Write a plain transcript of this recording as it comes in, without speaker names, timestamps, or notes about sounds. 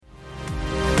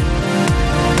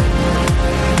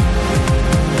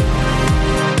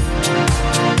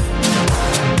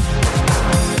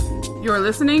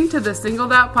listening to the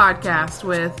Singled Out Podcast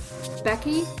with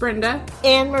Becky, Brenda,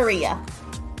 and Maria.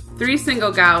 3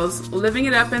 single gals living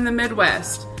it up in the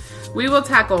Midwest. We will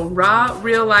tackle raw,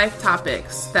 real-life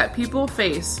topics that people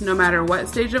face no matter what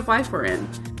stage of life we're in.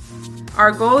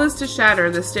 Our goal is to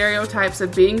shatter the stereotypes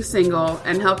of being single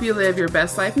and help you live your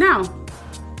best life now.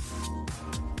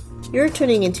 You're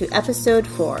tuning into episode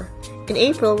 4. In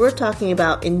April, we're talking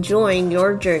about enjoying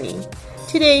your journey.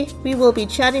 Today, we will be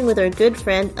chatting with our good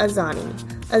friend Azani.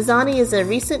 Azani is a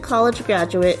recent college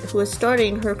graduate who is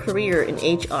starting her career in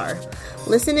HR.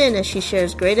 Listen in as she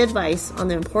shares great advice on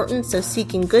the importance of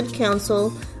seeking good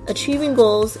counsel, achieving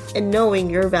goals, and knowing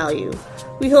your value.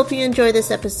 We hope you enjoy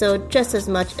this episode just as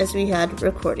much as we had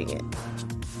recording it.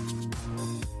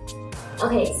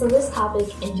 Okay, so this topic,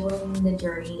 enjoying the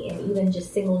journey, and even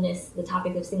just singleness, the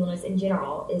topic of singleness in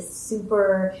general, is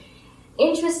super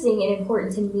interesting and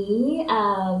important to me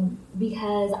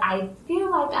because I feel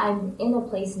like I'm in a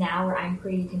place now where I'm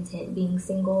pretty content being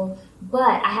single,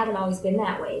 but I haven't always been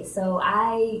that way. So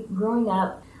growing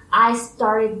up, I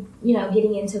started,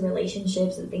 getting into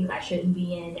relationships and things I shouldn't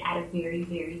be in at a very,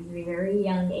 very, very, very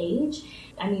young age.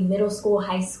 I mean, middle school,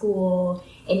 high school,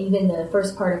 and even the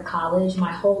first part of college,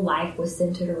 my whole life was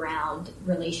centered around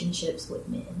relationships with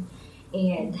men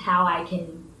and how I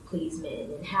can please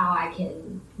men and how I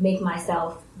can make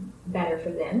myself better for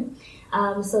them.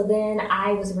 So then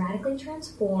I was radically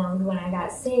transformed when I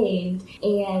got saved,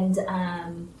 and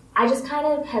I just kind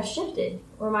of have shifted,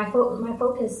 or my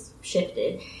focus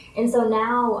shifted. And so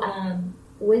now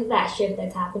with that shift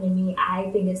that's happened in me,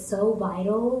 I think it's so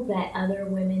vital that other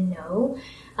women know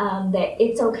that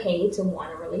it's okay to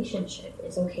want a relationship.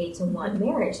 It's okay to want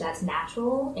marriage. That's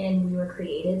natural, and we were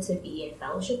created to be in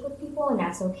fellowship with people, and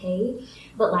that's okay.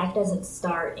 But life doesn't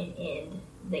start and end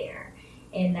there,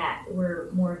 and that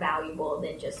we're more valuable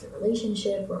than just a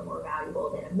relationship. We're more valuable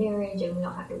than a marriage, and we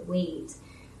don't have to wait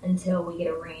until we get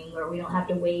a ring, or we don't have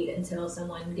to wait until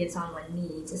someone gets on one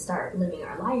knee to start living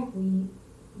our life. We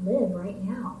live right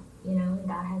now, and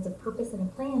God has a purpose and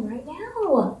a plan right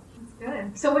now. That's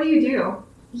good. So what do you do?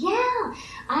 Yeah,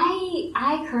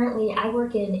 I currently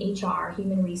work in HR,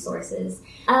 human resources.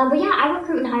 But yeah, I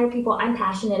recruit and hire people. I'm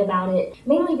passionate about it,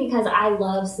 mainly because I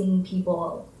love seeing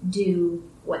people do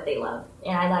what they love.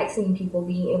 And I like seeing people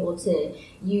being able to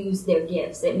use their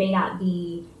gifts. It may not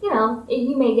be,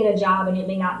 you may get a job and it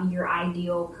may not be your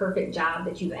ideal, perfect job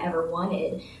that you've ever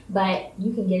wanted, but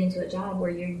you can get into a job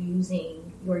where you're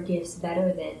using your gifts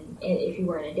better than if you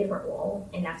were in a different role.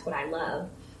 And that's what I love,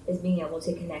 is being able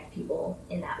to connect people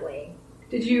in that way.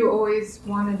 Did you always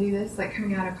want to do this, like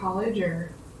coming out of college,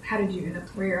 or how did you end up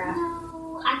where you're at?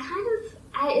 No,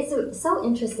 it's so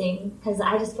interesting because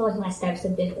I just feel like my steps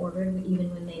have been ordered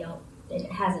even when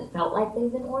it hasn't felt like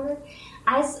they've been ordered.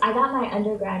 I got my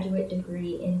undergraduate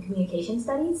degree in communication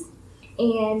studies,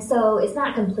 and so it's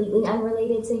not completely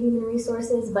unrelated to human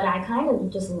resources, but I kind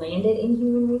of just landed in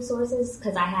human resources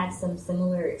because I had some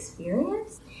similar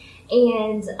experience.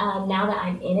 And now that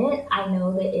I'm in it, I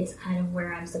know that it's kind of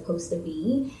where I'm supposed to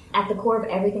be. At the core of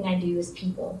everything I do is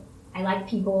people. I like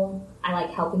people, I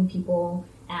like helping people,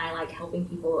 and I like helping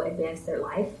people advance their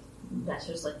life. That's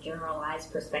just a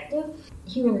generalized perspective.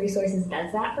 Human resources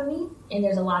does that for me, and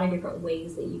there's a lot of different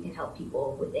ways that you can help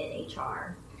people within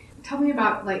HR. Tell me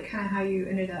about kind of how you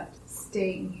ended up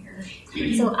staying here.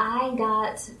 So I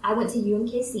went to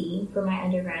UMKC for my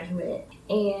undergraduate,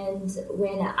 and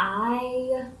when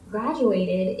I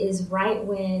graduated is right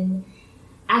when,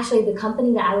 actually the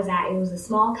company that I was at, it was a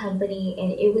small company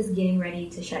and it was getting ready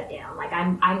to shut down. Like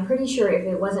I'm pretty sure if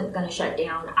it wasn't going to shut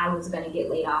down, I was going to get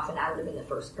laid off, and I would have been the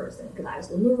first person because I was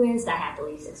the newest, I had the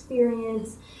least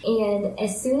experience. And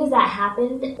as soon as that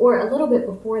happened, or a little bit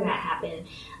before that happened,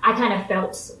 I kind of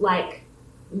felt like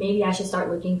maybe I should start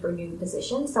looking for new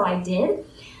positions. So I did.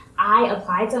 I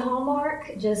applied to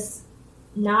Hallmark, just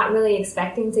not really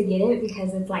expecting to get it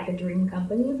because it's like a dream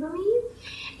company for me.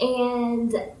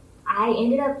 And I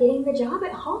ended up getting the job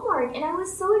at Hallmark, and I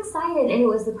was so excited, and it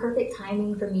was the perfect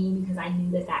timing for me because I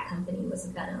knew that company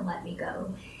wasn't going to let me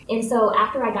go. And so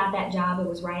after I got that job, it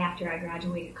was right after I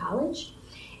graduated college,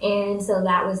 and so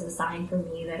that was a sign for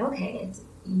me that, okay,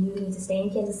 you need to stay in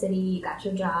Kansas City, you got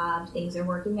your job, things are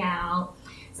working out.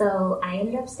 So I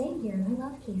ended up staying here, and I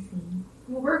love KC.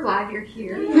 Well, we're glad you're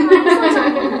here.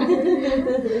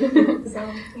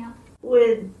 So, yeah.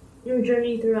 With your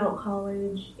journey throughout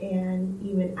college and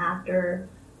even after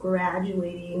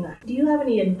graduating, do you have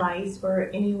any advice for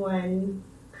anyone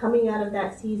coming out of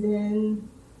that season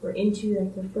or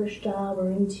into their first job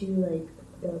or into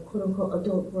the quote-unquote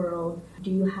adult world? Do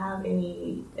you have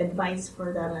any advice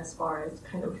for them as far as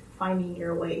kind of finding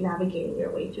your way, navigating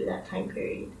your way through that time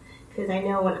period? Because I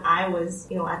know when I was,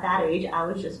 at that age, I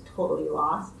was just totally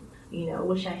lost.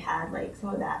 Wish I had like some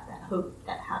of that hope,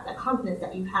 that confidence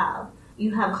that you have.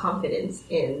 You have confidence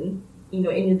in,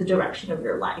 in the direction of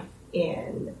your life.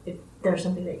 And if there's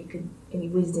something that any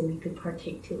wisdom you could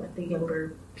partake to, like the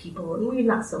younger people, and maybe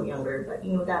not so younger, but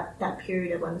that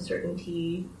period of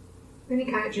uncertainty. Any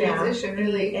kind of transition,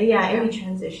 really. Any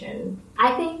transition.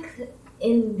 I think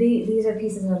these are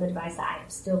pieces of advice that I am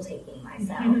still taking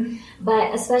myself.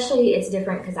 But especially it's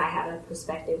different because I have a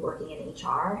perspective working in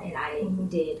HR, and I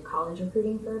did college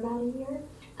recruiting for about a year.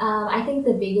 I think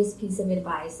the biggest piece of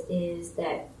advice is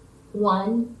that,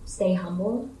 one, stay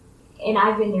humble. And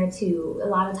I've been there too. A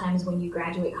lot of times when you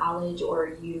graduate college,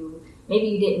 or maybe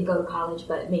you didn't go to college,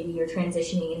 but maybe you're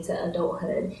transitioning into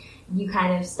adulthood, you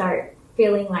kind of start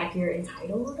feeling like you're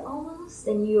entitled almost.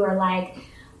 And you are like,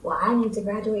 well, I need to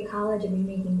graduate college and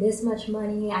be making this much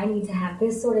money. I need to have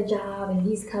this sort of job, and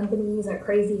these companies are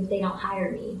crazy if they don't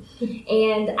hire me.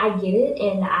 And I get it,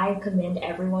 and I commend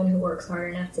everyone who works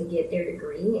hard enough to get their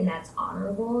degree, and that's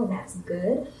honorable and that's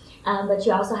good. But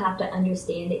you also have to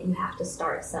understand that you have to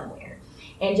start somewhere.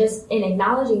 And just in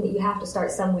acknowledging that you have to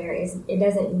start somewhere, it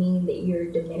doesn't mean that you're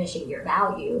diminishing your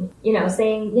value.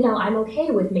 Saying, I'm okay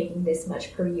with making this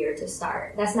much per year to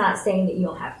start. That's not saying that you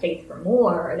don't have faith for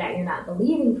more, or that you're not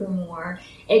believing for more.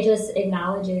 It just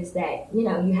acknowledges that,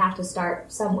 you have to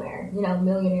start somewhere.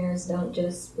 Millionaires don't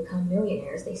just become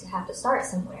millionaires. They have to start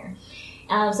somewhere.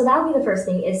 So that would be the first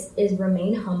thing, is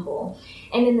remain humble.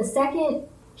 And then the second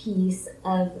piece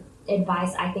of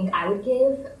advice I think I would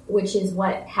give, which is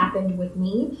what happened with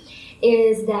me,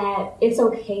 is that it's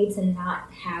okay to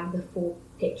not have the full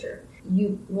picture.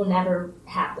 You will never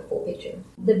have the full picture.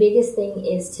 The biggest thing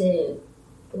is to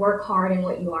work hard in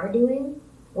what you are doing.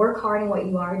 Work hard in what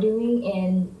you are doing,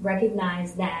 and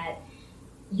recognize that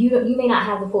you may not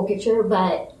have the full picture,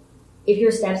 but if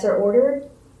your steps are ordered,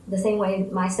 the same way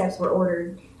my steps were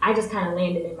ordered, I just kind of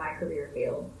landed in my career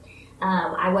field.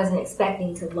 I wasn't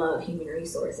expecting to love human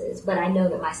resources, but I know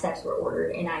that my steps were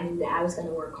ordered, and I knew that I was going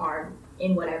to work hard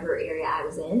in whatever area I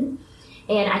was in.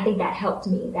 And I think that helped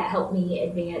me. That helped me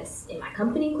advance in my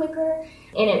company quicker,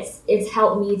 and it's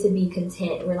helped me to be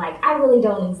content. We're like, I really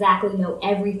don't exactly know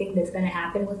everything that's going to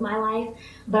happen with my life,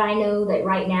 but I know that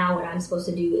right now what I'm supposed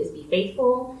to do is be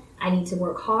faithful. I need to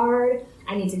work hard.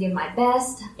 I need to give my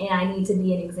best, and I need to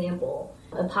be an example,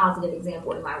 a positive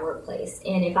example in my workplace.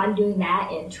 And if I'm doing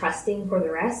that and trusting for the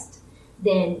rest,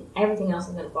 then everything else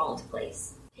is going to fall into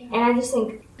place. Yeah. And I just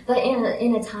think, but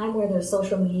in a time where there's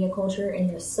social media culture and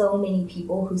there's so many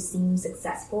people who seem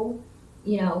successful,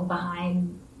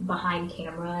 behind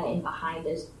camera and behind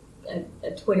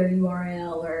a Twitter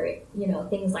URL or,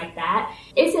 things like that,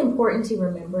 it's important to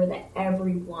remember that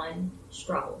everyone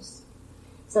struggles.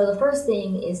 So the first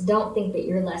thing is, don't think that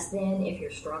you're less than if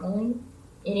you're struggling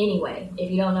in any way.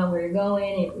 If you don't know where you're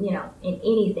going, in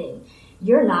anything,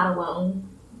 you're not alone.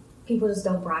 People just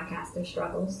don't broadcast their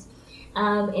struggles.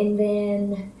 And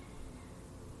then,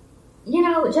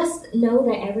 just know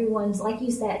that everyone's, like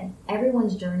you said,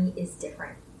 everyone's journey is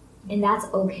different. And that's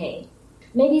okay.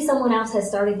 Maybe someone else has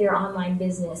started their online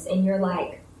business and you're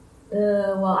like,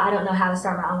 well, I don't know how to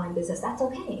start my online business. That's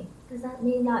okay, because that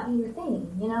may not be your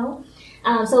thing,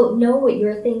 So know what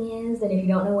your thing is, and if you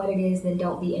don't know what it is, then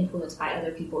don't be influenced by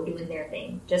other people doing their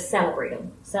thing. Just celebrate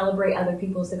them. Celebrate other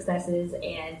people's successes,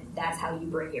 and that's how you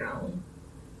bring your own.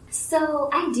 So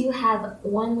I do have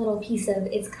one little piece of,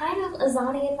 it's kind of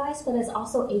Azani advice, but it's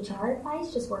also HR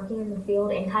advice, just working in the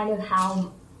field, and kind of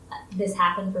how this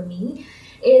happened for me,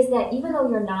 is that even though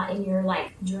you're not in your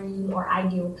dream or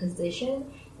ideal position,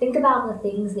 think about the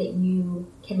things that you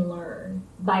can learn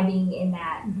by being in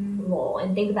that role,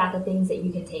 and think about the things that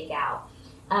you can take out.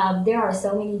 There are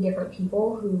so many different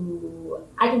people who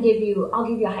I'll give you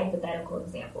a hypothetical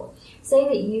example. Say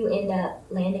that you end up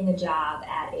landing a job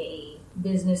at a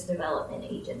business development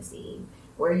agency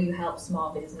where you help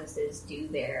small businesses do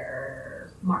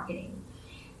their marketing.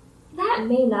 That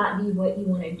may not be what you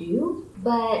want to do,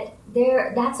 but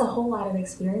that's a whole lot of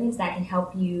experience that can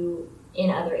help you in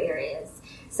other areas.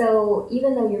 So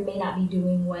even though you may not be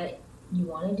doing what you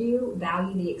want to do,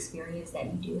 value the experience that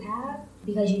you do have,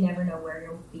 because you never know where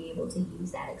you'll be able to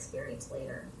use that experience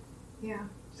later. Yeah.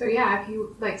 So if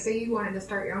you, say you wanted to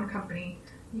start your own company,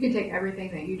 you could take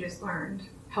everything that you just learned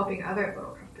helping other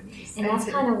little companies. And that's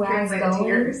kind of where I was going.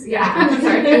 Yours. Yeah.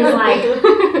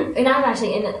 It's and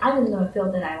I'm in a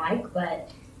field that I like, but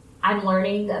I'm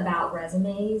learning about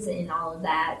resumes and all of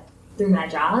that through my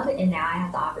job, and now I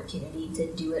have the opportunity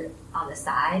to do it on the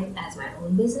side as my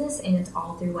own business, and it's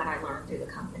all through what I learned through the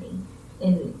company,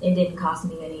 and it didn't cost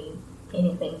me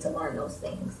anything to learn those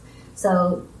things.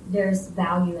 So there's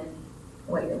value in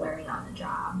what you're learning on the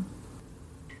job.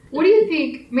 What do you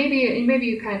think, maybe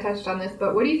you kind of touched on this,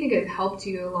 but what do you think has helped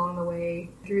you along the way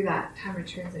through that time of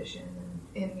transition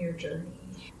in your journey?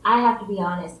 I have to be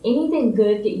honest, anything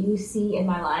good that you see in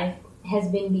my life has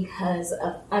been because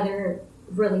of other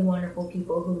really wonderful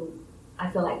people who I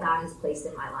feel like God has placed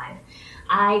in my life.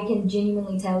 I can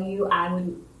genuinely tell you,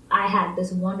 I had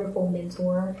this wonderful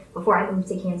mentor before I moved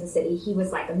to Kansas City. He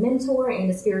was like a mentor and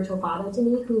a spiritual father to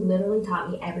me who literally taught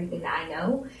me everything that I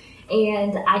know.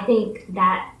 And I think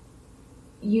that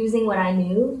using what I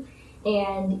knew,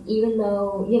 and even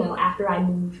though, after I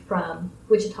moved from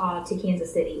Wichita to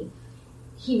Kansas City,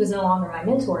 he was no longer my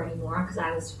mentor anymore because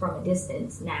I was from a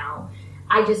distance now,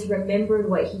 I just remembered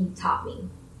what he taught me.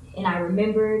 And I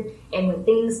remembered, and when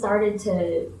things started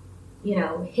to,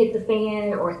 hit the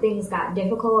fan or things got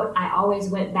difficult, I always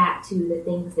went back to the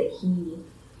things that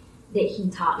he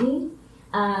taught me,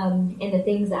 and the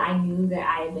things that I knew that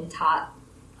I had been taught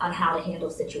on how to handle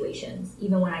situations,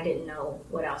 even when I didn't know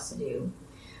what else to do.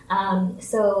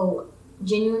 So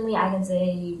genuinely, I can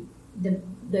say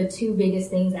the two biggest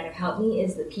things that have helped me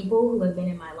is the people who have been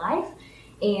in my life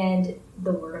and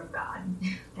the Word of God.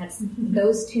 That's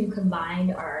those two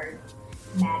combined are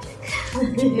magic.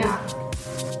 Yeah.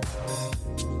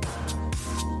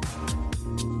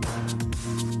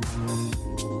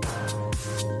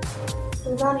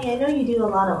 So Azani, I know you do a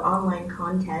lot of online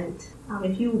content.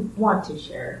 If you want to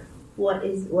share, what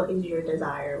is your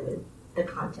desire with the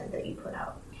content that you put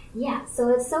out? Yeah, so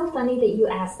it's so funny that you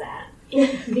asked that.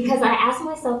 Because I ask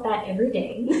myself that every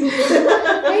day.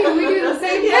 Hey, we do the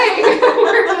same thing.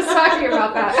 We're just talking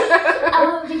about that.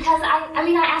 Because I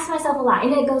ask myself a lot,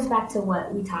 and it goes back to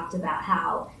what we talked about,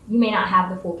 how you may not have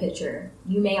the full picture.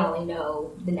 You may only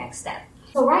know the next step.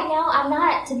 So right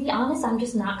now, to be honest, I'm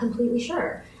just not completely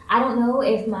sure. I don't know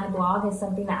if my blog is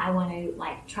something that I want to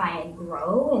try and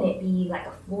grow and it be like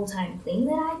a full-time thing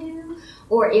that I do,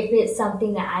 or if it's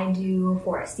something that I do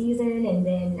for a season and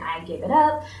then I give it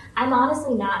up. I'm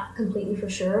honestly not completely for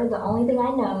sure. The only thing I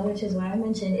know, which is what I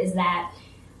mentioned, is that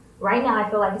right now I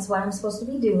feel like it's what I'm supposed to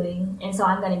be doing, and so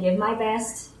I'm going to give my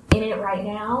best in it right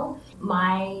now.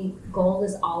 My goal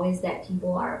is always that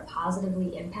people are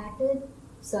positively impacted.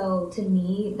 So to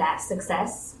me, that's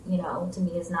success. To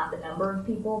me, it's not the number of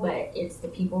people, but it's the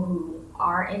people who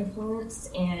are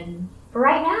influenced. And for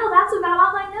right now, that's about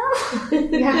all I know.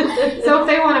 Yeah. So if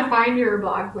they want to find your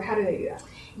blog, how do they do that?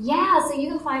 Yeah, so you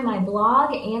can find my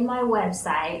blog and my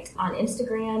website on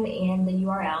Instagram, and the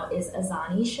URL is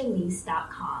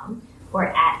azanishalise.com or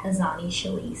at Azani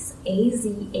Shalise,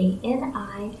 AZANISHELISE.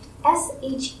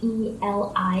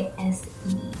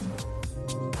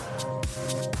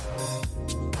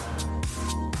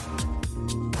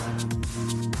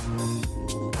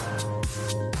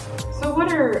 So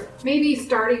what are, maybe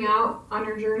starting out on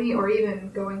your journey or even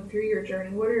going through your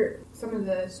journey, what are some of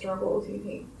the struggles you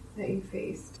think that you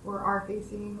faced or are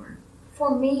facing? Or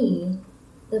for me,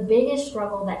 the biggest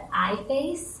struggle that I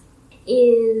face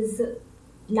is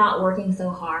not working so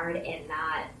hard and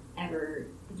not ever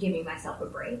giving myself a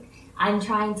break. I'm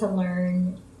trying to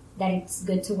learn that it's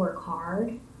good to work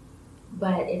hard,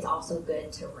 but it's also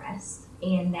good to rest.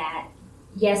 And that,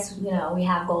 yes, we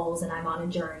have goals and I'm on a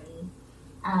journey,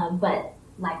 but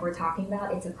like we're talking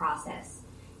about, it's a process.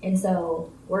 And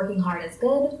so working hard is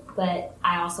good, but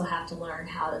I also have to learn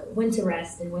when to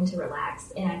rest and when to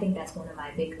relax. And I think that's one of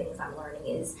my big things I'm learning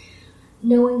is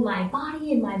knowing my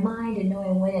body and my mind and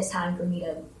knowing when it's time for me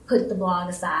to put the blog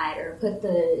aside or put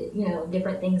the,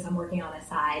 different things I'm working on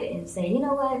aside and say, you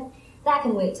know what, that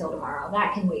can wait till tomorrow.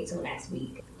 That can wait till next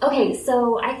week. Okay,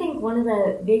 so I think one of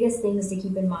the biggest things to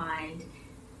keep in mind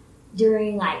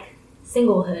during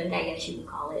singlehood, I guess you would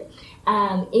call it,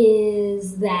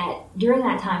 is that during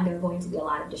that time there are going to be a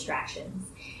lot of distractions.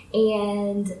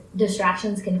 And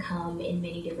distractions can come in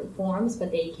many different forms,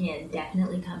 but they can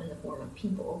definitely come in the form of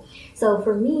people. So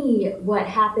for me, what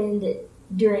happened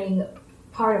during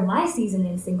part of my season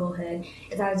in singlehood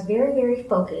is I was very, very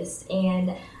focused,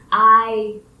 and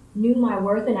I knew my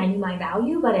worth and I knew my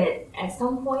value, but at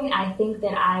some point I think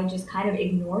that I just kind of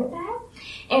ignored that.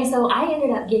 And so I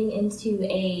ended up getting into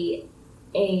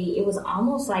it was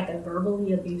almost like a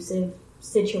verbally abusive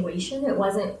situation. It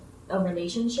wasn't a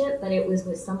relationship, but it was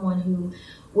with someone who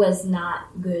was not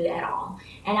good at all.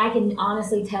 And I can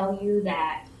honestly tell you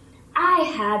that I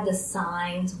had the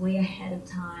signs way ahead of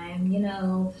time. You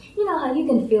know how you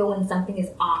can feel when something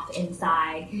is off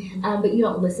inside, but you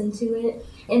don't listen to it.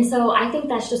 And so I think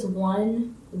that's just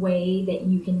one way that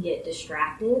you can get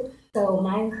distracted. So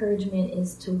my encouragement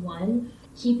is to, one,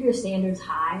 keep your standards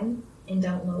high and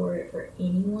don't lower it for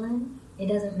anyone. It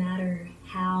doesn't matter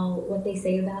what they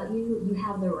say about you. You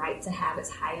have the right to have as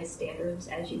high as standards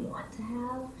as you want to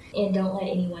have, and don't let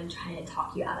anyone try to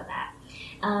talk you out of that.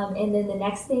 And then the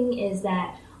next thing is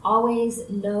that always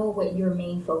know what your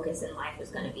main focus in life is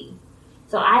going to be.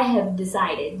 So I have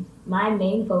decided my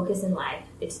main focus in life,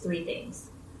 it's 3 things.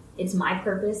 It's my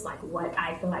purpose, like what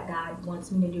I feel like God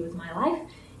wants me to do with my life.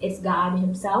 It's God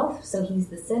himself, so he's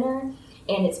the center,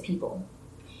 and it's people.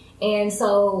 And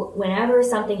so whenever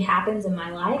something happens in my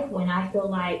life, when I feel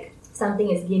like something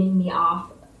is getting me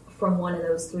off from one of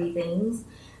those 3 things,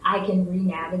 I can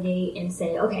re-navigate and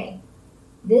say, okay,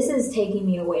 this is taking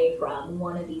me away from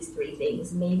one of these 3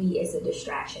 things. Maybe it's a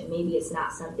distraction. Maybe it's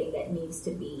not something that needs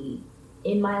to be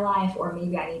in my life, or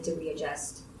maybe I need to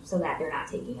readjust so that they're not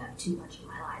taking up too much of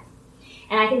my life.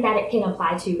 And I think that it can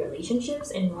apply to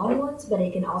relationships and wrong ones, but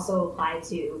it can also apply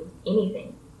to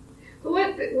anything. But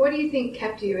what do you think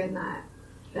kept you in that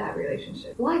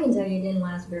relationship? Well, I can tell you it didn't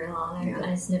last very long.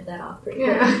 I snipped that off pretty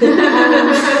quick.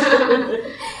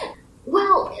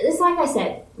 Well, it's like I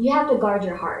said, you have to guard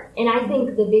your heart. And I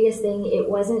think the biggest thing, it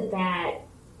wasn't that,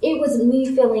 it was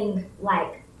me feeling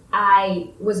like I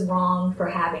was wrong for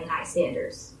having high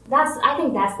standards. I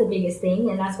think that's the biggest thing,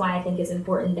 and that's why I think it's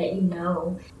important that you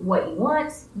know what you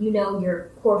want, you know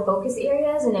your core focus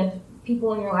areas, and if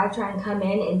people in your life try and come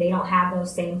in and they don't have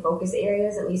those same focus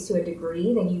areas, at least to a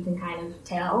degree, then you can kind of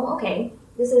tell, okay,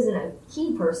 this isn't a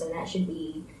key person that should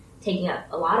be taking up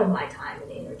a lot of my time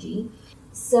and energy.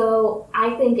 So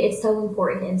I think it's so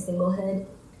important in singlehood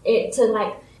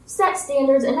to set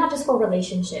standards, and not just for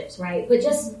relationships, right? But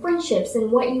just friendships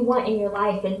and what you want in your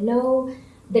life, and know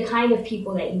the kind of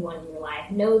people that you want in your life,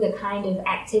 know the kind of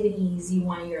activities you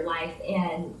want in your life.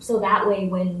 And so that way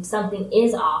when something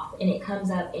is off and it comes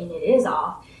up and it is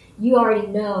off, you already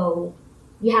know,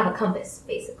 you have a compass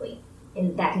basically.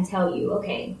 And that can tell you,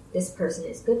 okay, this person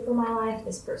is good for my life,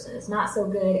 this person is not so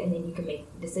good, and then you can make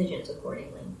decisions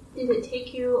accordingly. Did it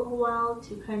take you a while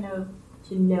to kind of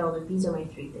to know that these are my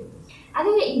 3 things? I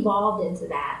think it evolved into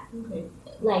that. Okay.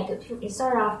 Like, it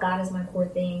started off God is my core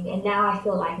thing, and now I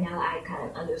feel like now that I kind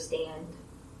of understand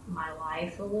my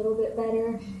life a little bit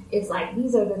better, it's like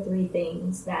these are the 3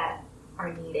 things that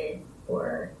are needed,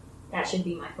 or that should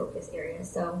be my focus area.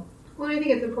 So, well, I think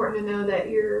it's important to know that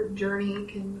your journey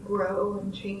can grow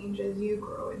and change as you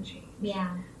grow and change.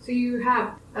 Yeah. So you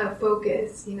have a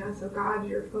focus, so God's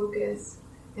your focus,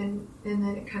 and then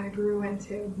it kind of grew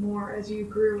into more as you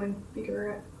grew and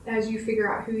as you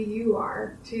figure out who you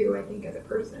are too. I think as a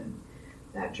person,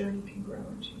 that journey can grow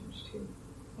and change too.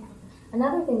 Yeah.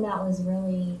 Another thing that was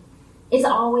really,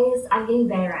 I'm getting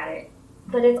better at it,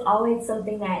 but it's always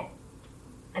something that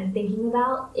I'm thinking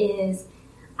about is,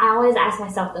 I always ask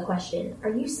myself the question, are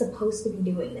you supposed to be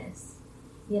doing this?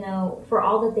 For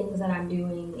all the things that I'm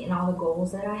doing and all the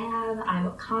goals that I have,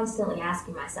 I'm constantly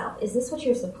asking myself, is this what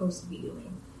you're supposed to be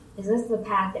doing? Is this the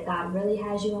path that God really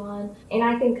has you on? And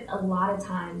I think a lot of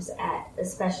times,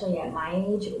 especially at my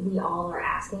age, we all are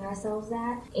asking ourselves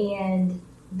that. And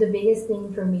the biggest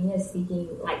thing for me is seeking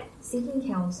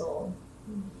counsel,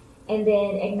 and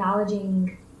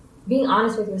then being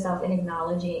honest with yourself and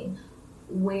acknowledging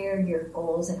where your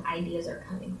goals and ideas are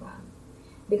coming from.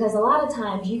 Because a lot of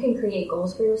times you can create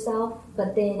goals for yourself,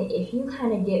 but then if you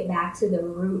kind of get back to the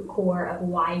root core of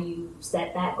why you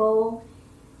set that goal,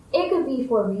 it could be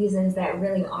for reasons that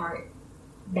really aren't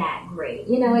that great.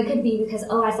 It could be because,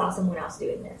 I saw someone else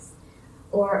doing this.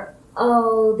 Or,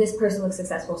 this person looks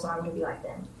successful, so I'm going to be like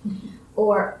them. Mm-hmm.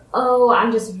 Or,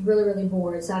 I'm just really, really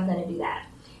bored, so I'm going to do that.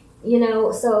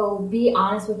 So be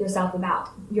honest with yourself about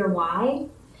your why.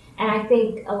 And I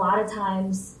think a lot of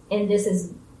times, and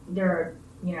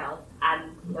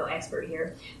I'm no expert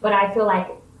here, but I feel like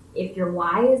if your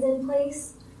why is in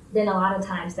place, then a lot of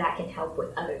times that can help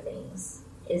with other things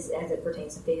as it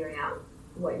pertains to figuring out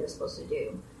what you're supposed to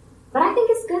do. But I think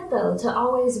it's good, though, to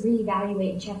always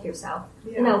reevaluate and check yourself.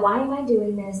 Yeah. Why am I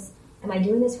doing this? Am I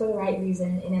doing this for the right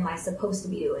reason? And am I supposed to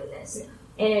be doing this?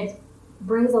 Yeah. And it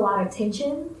brings a lot of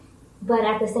tension, but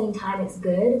at the same time, it's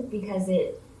good because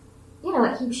it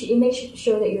makes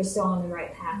sure that you're still on the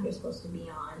right path you're supposed to be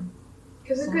on.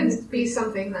 Because it could be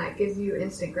something that gives you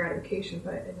instant gratification,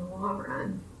 but in the long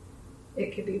run,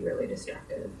 it could be really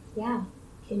destructive. Yeah.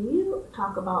 Can you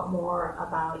talk more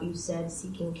about, you said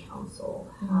seeking counsel?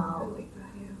 I like that,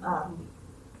 yeah.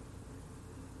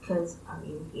 Because,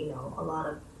 a lot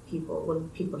of people, when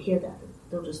people hear that,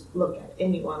 they'll just look at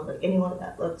anyone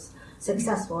that looks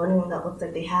successful, anyone that looks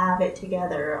like they have it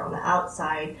together on the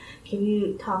outside. Can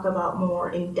you talk about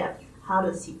more in depth how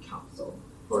to seek counsel?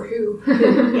 For who?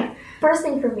 Yeah. First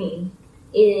thing for me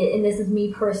and this is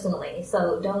me personally,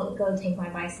 so don't go take my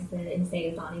advice and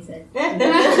say Azani said.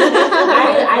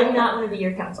 I do not want to be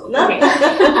your counsel. No. Okay.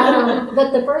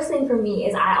 But the first thing for me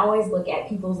is I always look at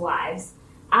people's lives.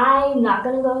 I'm not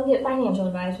going to go and get financial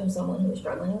advice from someone who's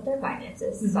struggling with their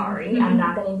finances. Sorry. I'm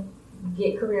not going to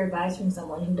get career advice from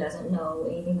someone who doesn't know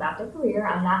anything about their career.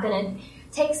 I'm not going to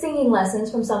take singing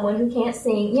lessons from someone who can't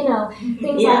sing,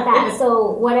 things like that.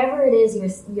 So whatever it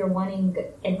is you're wanting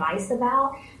advice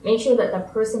about, make sure that the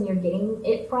person you're getting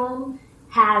it from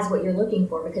has what you're looking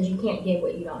for, because you can't give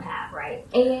what you don't have, right?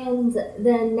 And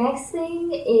the next thing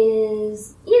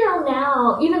is,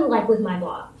 now, even like with my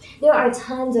blog, there are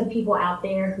tons of people out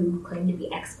there who claim to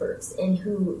be experts and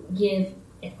who give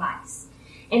advice.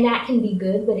 And that can be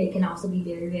good, but it can also be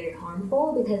very, very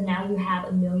harmful, because now you have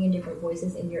a million different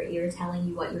voices in your ear telling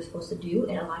you what you're supposed to do,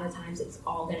 and a lot of times it's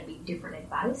all going to be different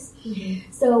advice. Mm-hmm.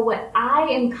 So what I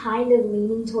am kind of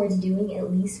leaning towards doing,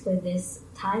 at least for this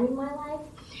time in my life,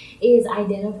 is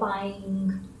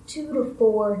identifying 2 to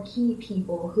 4 key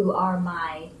people who are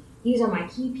these are my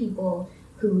key people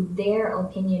who their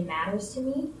opinion matters to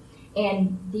me,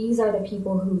 and these are the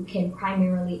people who can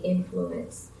primarily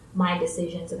influence my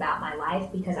decisions about my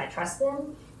life, because I trust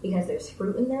them, because there's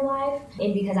fruit in their life,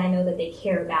 and because I know that they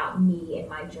care about me and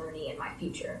my journey and my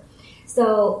future.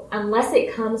 So unless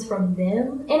it comes from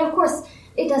them, and of course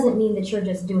it doesn't mean that you're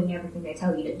just doing everything they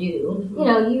tell you to do.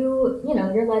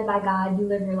 Mm-hmm. You're led by God, you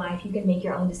live your life, you can make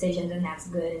your own decisions, and that's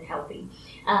good and healthy.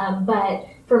 But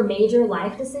for major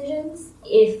life decisions,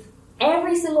 if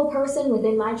every single person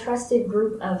within my trusted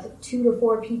group of 2 to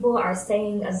 4 people are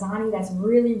saying, Azani, that's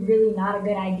really, really not a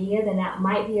good idea, then that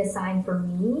might be a sign for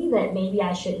me that maybe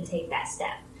I shouldn't take that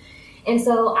step. And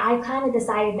so I kind of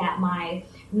decided that my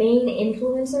main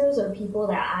influencers, or people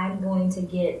that I'm going to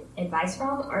get advice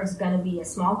from, are going to be a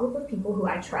small group of people who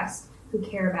I trust, who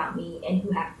care about me, and who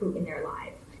have fruit in their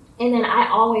life. And then I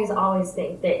always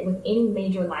think that with any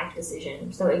major life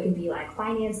decision, so it could be like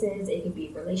finances, it could be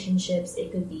relationships,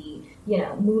 it could be,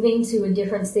 moving to a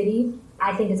different city,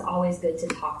 I think it's always good to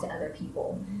talk to other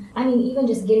people. I mean, even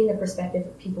just getting the perspective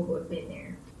of people who have been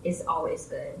there is always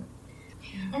good.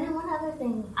 And then one other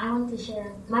thing I wanted to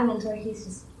share, my mentor, he's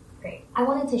just great. I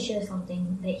wanted to share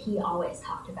something that he always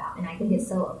talked about, and I think it's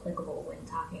so applicable when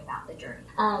talking about the journey.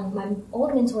 My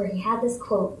old mentor, he had this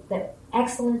quote that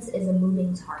excellence is a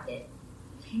moving target.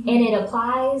 Mm-hmm. And it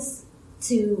applies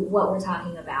to what we're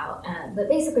talking about. But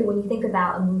basically, when you think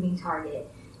about a moving target,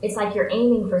 it's like you're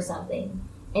aiming for something,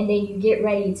 and then you get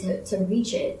ready to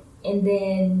reach it, and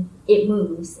then it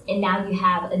moves, and now you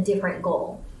have a different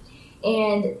goal.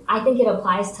 And I think it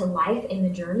applies to life in the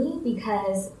journey,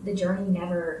 because the journey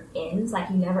never ends. Like,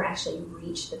 you never actually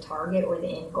reach the target or the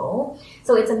end goal.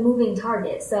 So it's a moving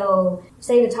target. So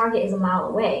say the target is a mile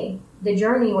away, the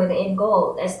journey or the end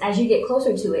goal, as you get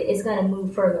closer to it, it's going to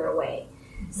move further away.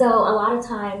 So a lot of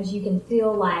times you can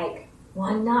feel like, well,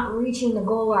 I'm not reaching the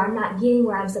goal, or I'm not getting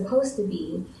where I'm supposed to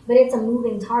be. But it's a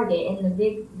moving target, and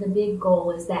the big goal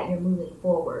is that you're moving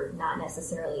forward, not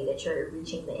necessarily that you're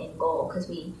reaching the end goal, because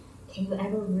can you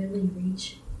ever really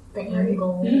reach the end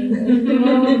goal?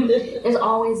 There's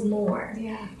always more.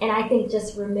 Yeah. And I think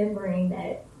just remembering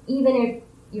that even if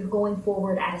you're going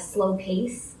forward at a slow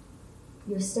pace,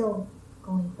 you're still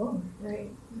going forward. Right.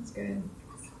 That's good.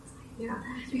 That's so exciting. Yeah.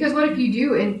 Because what if you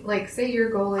do, and like, say your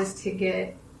goal is to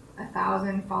get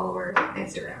 1,000 followers on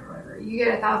Instagram or whatever. You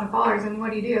get 1,000 followers, and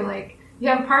what do? Like, you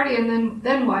have a party, and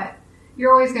then what?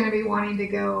 You're always going to be wanting to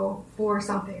go for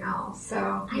something else.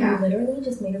 So I literally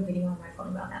just made a video on my phone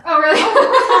about that. Oh, really?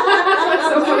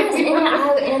 That's so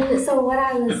funny. And so what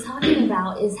I was talking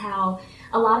about is how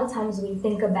a lot of times we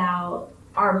think about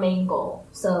our main goal.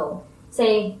 So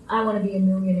say I want to be a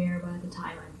millionaire by the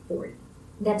time I'm 40.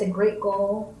 That's a great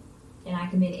goal, and I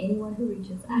commend anyone who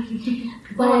reaches that.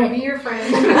 But I want to be your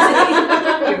friend.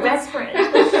 Your best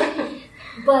friend.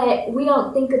 But we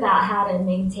don't think about how to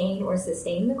maintain or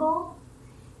sustain the goal.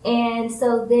 And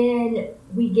so then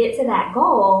we get to that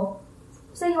goal.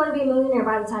 Say you want to be a millionaire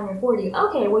by the time you're 40.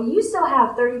 Okay, well, you still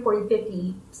have 30, 40,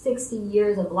 50, 60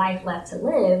 years of life left to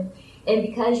live. And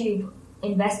because you've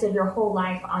invested your whole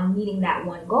life on meeting that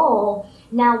one goal,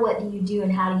 now what do you do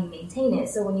and how do you maintain it?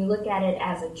 So when you look at it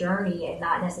as a journey and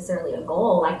not necessarily a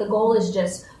goal, like the goal is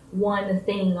just one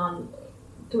thing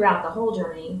throughout the whole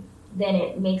journey, then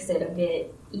it makes it a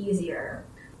bit easier.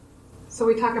 So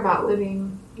we talk about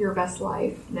living your best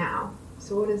life now.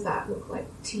 So what does that look like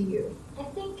to you? I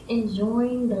think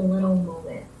enjoying the little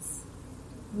moments,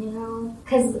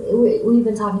 because we've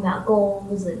been talking about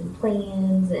goals and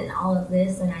plans and all of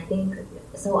this, and I think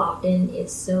so often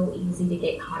it's so easy to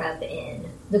get caught up in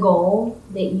the goal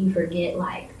that you forget,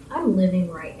 like, I'm living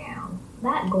right now.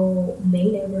 that goal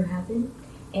may never happen.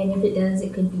 And if it does,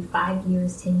 it could be 5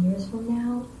 years, 10 years from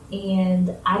now.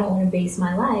 And I don't want to base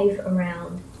my life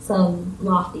around some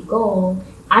lofty goal.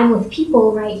 I'm with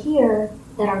people right here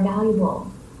that are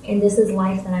valuable. And this is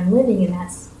life that I'm living, and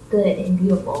that's good and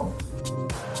beautiful.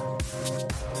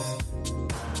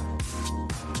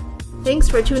 Thanks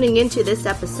for tuning into this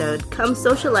episode. Come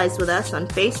socialize with us on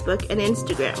Facebook and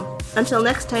Instagram. Until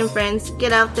next time, friends,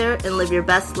 get out there and live your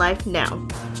best life now.